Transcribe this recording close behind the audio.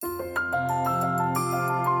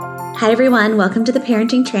Hi, everyone. Welcome to the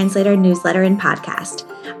Parenting Translator newsletter and podcast.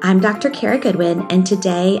 I'm Dr. Kara Goodwin, and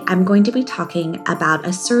today I'm going to be talking about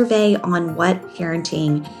a survey on what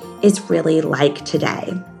parenting is really like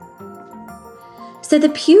today. So the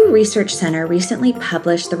Pew Research Center recently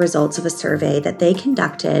published the results of a survey that they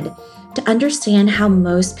conducted to understand how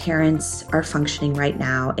most parents are functioning right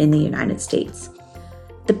now in the United States.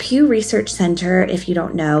 The Pew Research Center, if you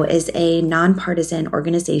don't know, is a nonpartisan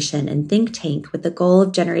organization and think tank with the goal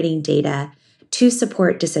of generating data to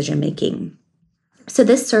support decision-making. So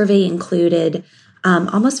this survey included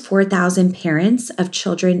almost 4,000 parents of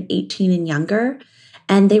children 18 and younger,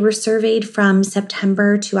 and they were surveyed from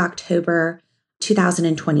September to October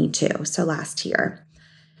 2022, so last year.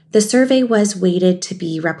 The survey was weighted to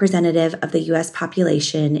be representative of the U.S.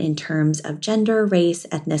 population in terms of gender, race,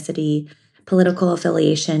 ethnicity, political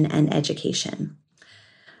affiliation, and education.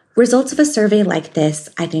 Results of a survey like this,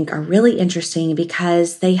 I think, are really interesting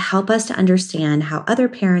because they help us to understand how other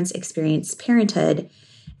parents experience parenthood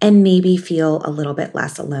and maybe feel a little bit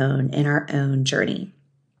less alone in our own journey.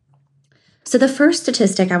 So the first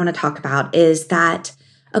statistic I want to talk about is that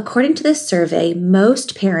according to this survey,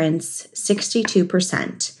 most parents,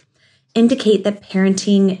 62%, indicate that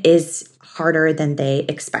parenting is harder than they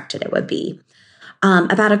expected it would be.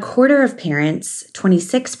 About a quarter of parents,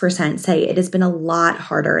 26%, say it has been a lot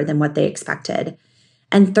harder than what they expected,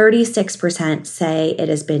 and 36% say it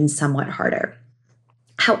has been somewhat harder.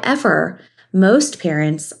 However, most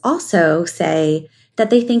parents also say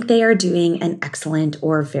that they think they are doing an excellent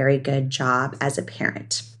or very good job as a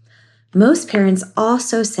parent. Most parents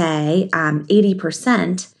also say,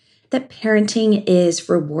 80%, that parenting is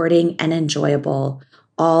rewarding and enjoyable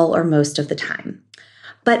all or most of the time.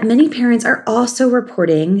 But many parents are also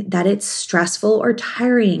reporting that it's stressful or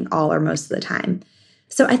tiring all or most of the time.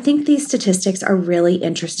 So I think these statistics are really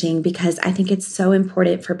interesting because I think it's so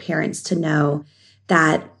important for parents to know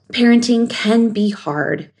that parenting can be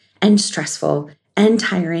hard and stressful and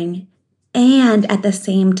tiring and at the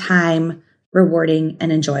same time rewarding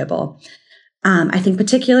and enjoyable. I think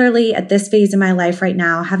particularly at this phase in my life right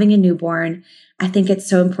now, having a newborn, I think it's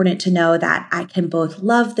so important to know that I can both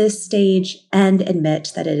love this stage and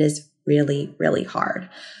admit that it is really, really hard.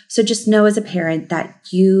 So just know as a parent that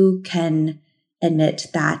you can admit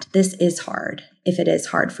that this is hard if it is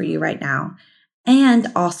hard for you right now, and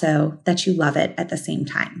also that you love it at the same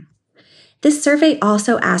time. This survey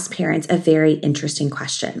also asked parents a very interesting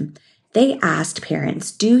question. They asked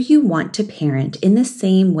parents, do you want to parent in the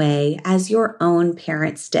same way as your own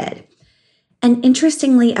parents did? And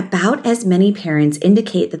interestingly, about as many parents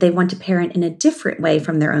indicate that they want to parent in a different way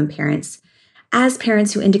from their own parents as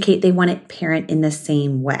parents who indicate they want to parent in the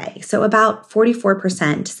same way. So about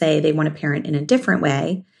 44% say they want to parent in a different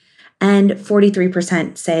way, and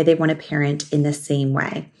 43% say they want to parent in the same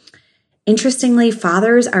way. Interestingly,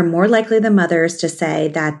 fathers are more likely than mothers to say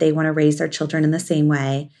that they want to raise their children in the same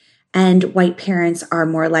way. And white parents are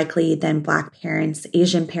more likely than Black parents,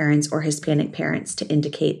 Asian parents, or Hispanic parents to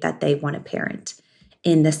indicate that they want to parent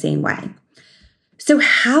in the same way. So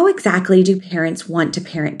how exactly do parents want to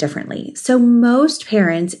parent differently? So most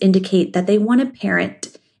parents indicate that they want to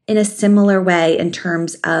parent in a similar way in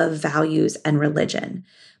terms of values and religion.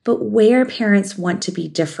 But where parents want to be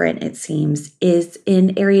different, it seems, is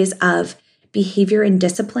in areas of behavior and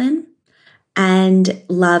discipline, and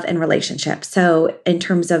love and relationship. So in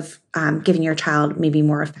terms of giving your child maybe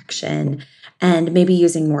more affection and maybe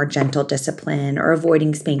using more gentle discipline or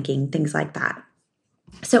avoiding spanking, things like that.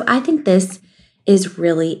 So I think this is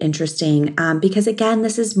really interesting because, again,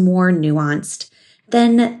 this is more nuanced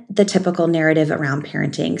than the typical narrative around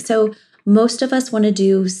parenting. So most of us want to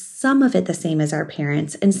do some of it the same as our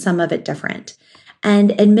parents and some of it different.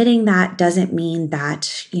 And admitting that doesn't mean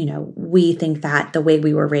that, we think that the way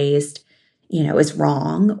we were raised is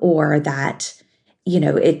wrong or that,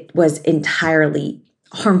 it was entirely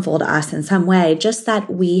harmful to us in some way, just that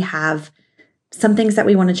we have some things that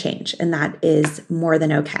we want to change, and that is more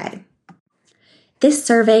than okay. This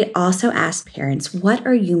survey also asked parents, what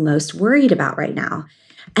are you most worried about right now?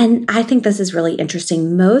 And I think this is really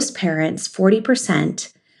interesting. Most parents,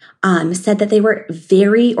 40%, said that they were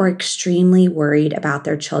very or extremely worried about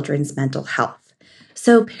their children's mental health.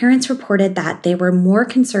 So parents reported that they were more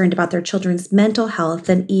concerned about their children's mental health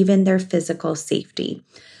than even their physical safety.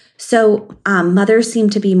 So mothers seem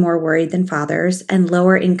to be more worried than fathers, and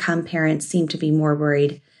lower income parents seem to be more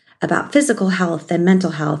worried about physical health than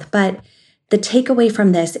mental health. But the takeaway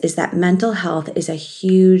from this is that mental health is a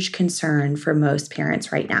huge concern for most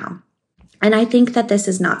parents right now. And I think that this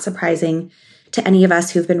is not surprising to any of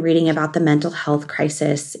us who've been reading about the mental health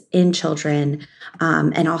crisis in children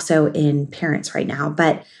and also in parents right now.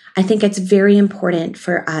 But I think it's very important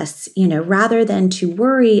for us, rather than to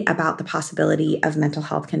worry about the possibility of mental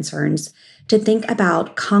health concerns, to think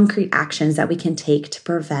about concrete actions that we can take to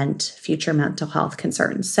prevent future mental health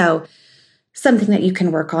concerns. So something that you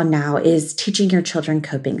can work on now is teaching your children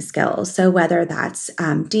coping skills. So whether that's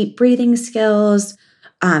deep breathing skills,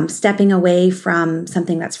 stepping away from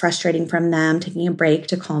something that's frustrating from them, taking a break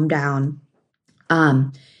to calm down,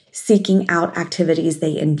 seeking out activities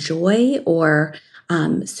they enjoy, or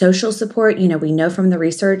social support. We know from the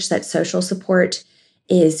research that social support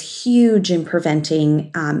is huge in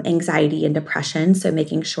preventing anxiety and depression. So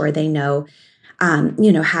making sure they know,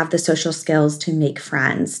 have the social skills to make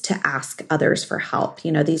friends, to ask others for help.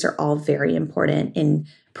 These are all very important in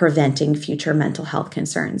preventing future mental health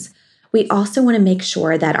concerns. We also want to make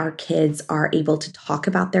sure that our kids are able to talk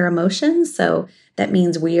about their emotions. So that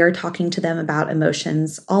means we are talking to them about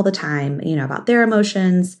emotions all the time, about their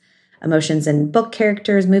emotions in book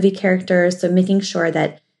characters, movie characters. So making sure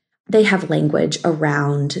that they have language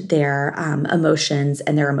around their emotions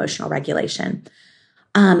and their emotional regulation.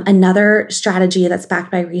 Another strategy that's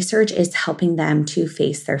backed by research is helping them to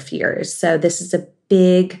face their fears. So this is a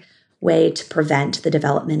big way to prevent the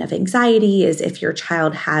development of anxiety. Is if your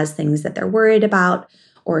child has things that they're worried about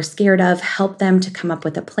or scared of, help them to come up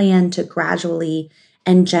with a plan to gradually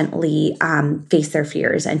and gently face their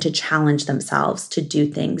fears and to challenge themselves to do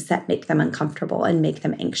things that make them uncomfortable and make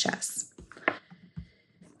them anxious.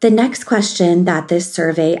 The next question that this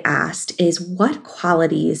survey asked is, what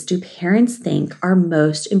qualities do parents think are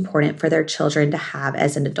most important for their children to have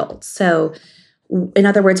as an adult? So in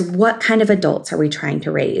other words, what kind of adults are we trying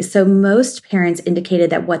to raise? So most parents indicated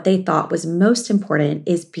that what they thought was most important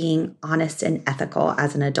is being honest and ethical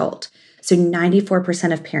as an adult. So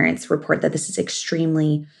 94% of parents report that this is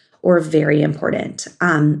extremely or very important.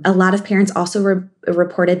 A lot of parents also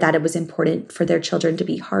reported that it was important for their children to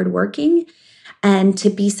be hardworking and to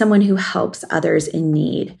be someone who helps others in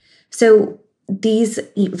need. So these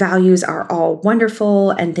values are all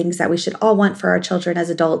wonderful and things that we should all want for our children as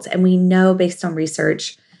adults. And we know based on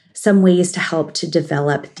research, some ways to help to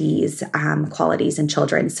develop these qualities in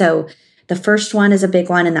children. So the first one is a big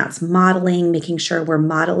one, and that's modeling, making sure we're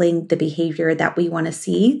modeling the behavior that we want to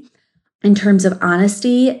see. In terms of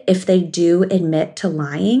honesty, if they do admit to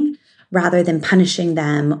lying, rather than punishing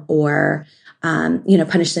them or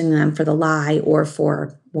punishing them for the lie or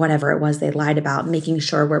for whatever it was they lied about, making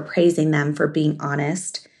sure we're praising them for being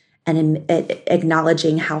honest and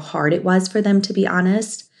acknowledging how hard it was for them to be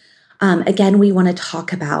honest. Again, we want to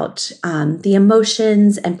talk about the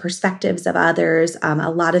emotions and perspectives of others.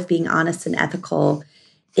 A lot of being honest and ethical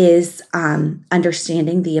is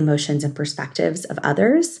understanding the emotions and perspectives of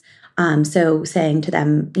others. So saying to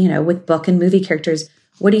them, with book and movie characters,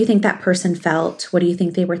 what do you think that person felt? What do you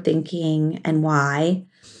think they were thinking and why?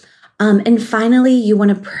 And finally, you want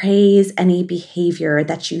to praise any behavior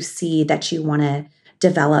that you see that you want to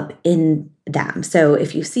develop in them. So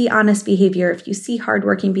if you see honest behavior, if you see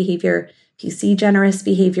hardworking behavior, if you see generous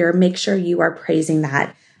behavior, make sure you are praising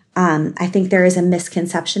that. I think there is a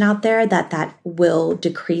misconception out there that will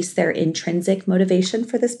decrease their intrinsic motivation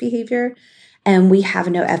for this behavior. And we have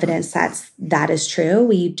no evidence that is true.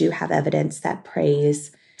 We do have evidence that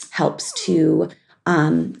praise helps to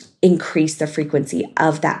increase the frequency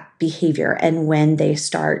of that behavior. And when they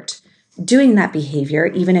start doing that behavior,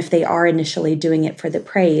 even if they are initially doing it for the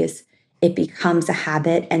praise, it becomes a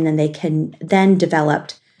habit, and then they can then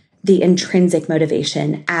develop the intrinsic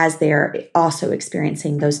motivation as they're also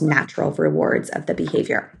experiencing those natural rewards of the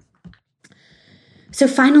behavior. So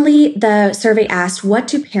finally, the survey asked, what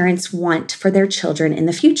do parents want for their children in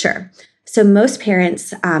the future? So most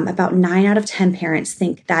parents, about 9 out of 10 parents,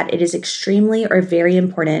 think that it is extremely or very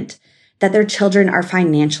important that their children are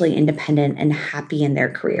financially independent and happy in their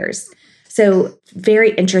careers. So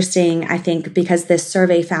very interesting, I think, because this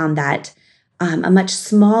survey found that a much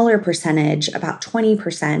smaller percentage, about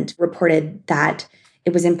 20%, reported that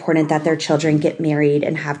it was important that their children get married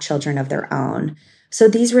and have children of their own. So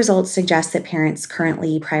these results suggest that parents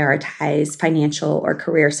currently prioritize financial or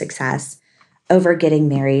career success over getting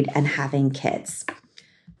married and having kids.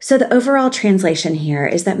 So the overall translation here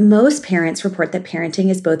is that most parents report that parenting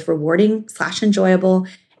is both rewarding / enjoyable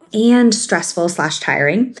and stressful /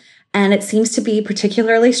 tiring. And it seems to be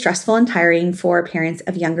particularly stressful and tiring for parents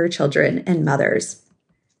of younger children and mothers.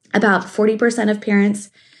 About 40% of parents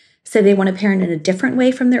say they want to parent in a different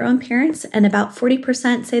way from their own parents, and about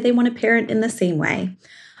 40% say they want to parent in the same way.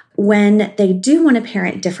 When they do want to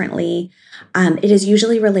parent differently, it is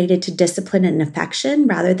usually related to discipline and affection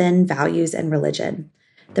rather than values and religion.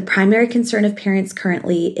 The primary concern of parents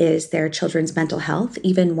currently is their children's mental health,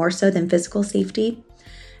 even more so than physical safety.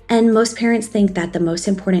 And most parents think that the most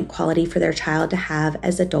important quality for their child to have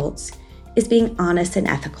as adults is being honest and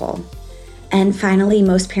ethical. And finally,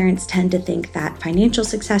 most parents tend to think that financial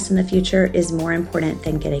success in the future is more important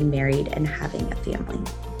than getting married and having a family.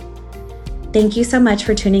 Thank you so much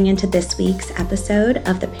for tuning into this week's episode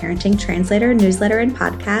of the Parenting Translator newsletter and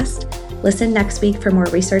podcast. Listen next week for more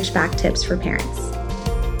research-backed tips for parents.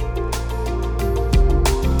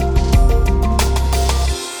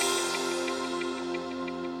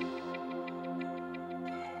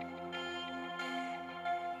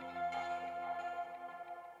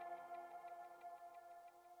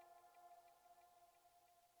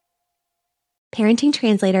 Parenting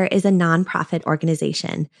Translator is a nonprofit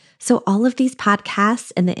organization, so all of these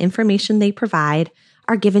podcasts and the information they provide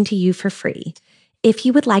are given to you for free. If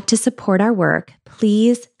you would like to support our work,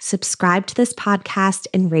 please subscribe to this podcast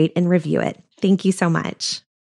and rate and review it. Thank you so much.